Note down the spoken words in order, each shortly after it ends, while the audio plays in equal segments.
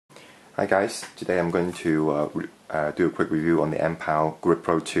Hi guys, today I'm going to do a quick review on the Mpow Grip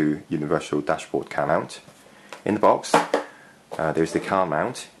Pro 2 Universal Dashboard car mount. In the box there's the car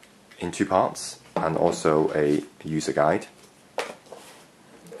mount in two parts and also a user guide.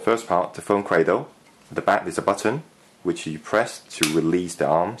 First part, the phone cradle. At the back there's a button which you press to release the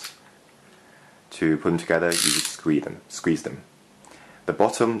arms. To put them together you just squeeze them. The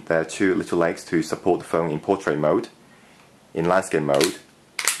bottom, there are two little legs to support the phone in portrait mode. In landscape mode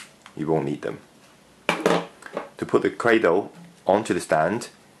you won't need them. To put the cradle onto the stand,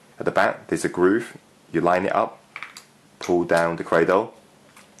 at the back there's a groove. You line it up, pull down the cradle,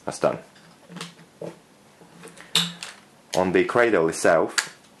 that's done. On the cradle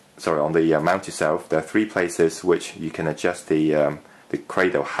itself, on the mount itself, there are three places which you can adjust the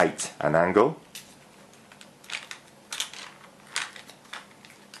cradle height and angle.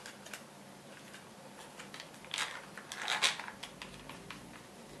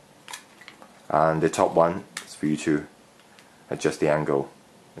 And the top one is for you to adjust the angle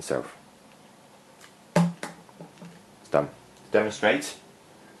itself. It's done. To demonstrate,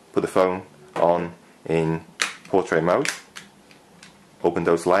 put the phone on in portrait mode, open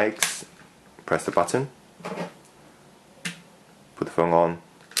those legs, press the button, put the phone on,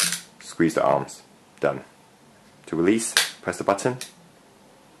 squeeze the arms, done. To release, press the button.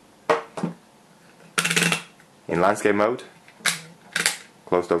 In landscape mode,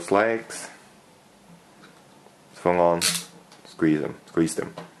 close those legs, phone on, squeeze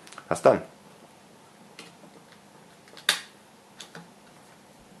them. That's done.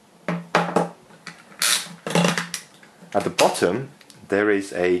 At the bottom there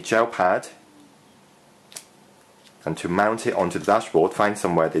is a gel pad, and to mount it onto the dashboard, find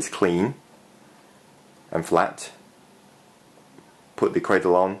somewhere that's clean and flat, put the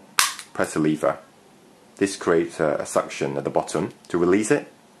cradle on, press the lever. This creates a suction at the bottom. To release it,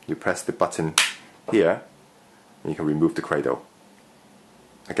 you press the button here and you can remove the cradle.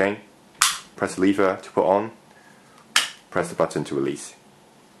 Again, press the lever to put on, press the button to release.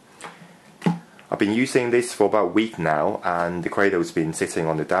 I've been using this for about a week now and the cradle's been sitting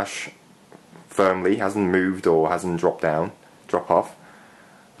on the dash firmly, hasn't moved or hasn't drop off.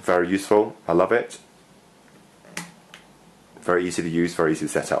 Very useful, I love it. Very easy to use, very easy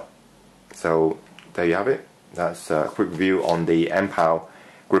to set up. So there you have it. That's a quick review on the Mpow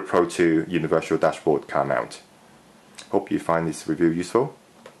Grip Pro 2 Universal Dashboard car mount. Hope you find this review useful,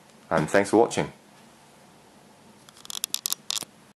 and thanks for watching.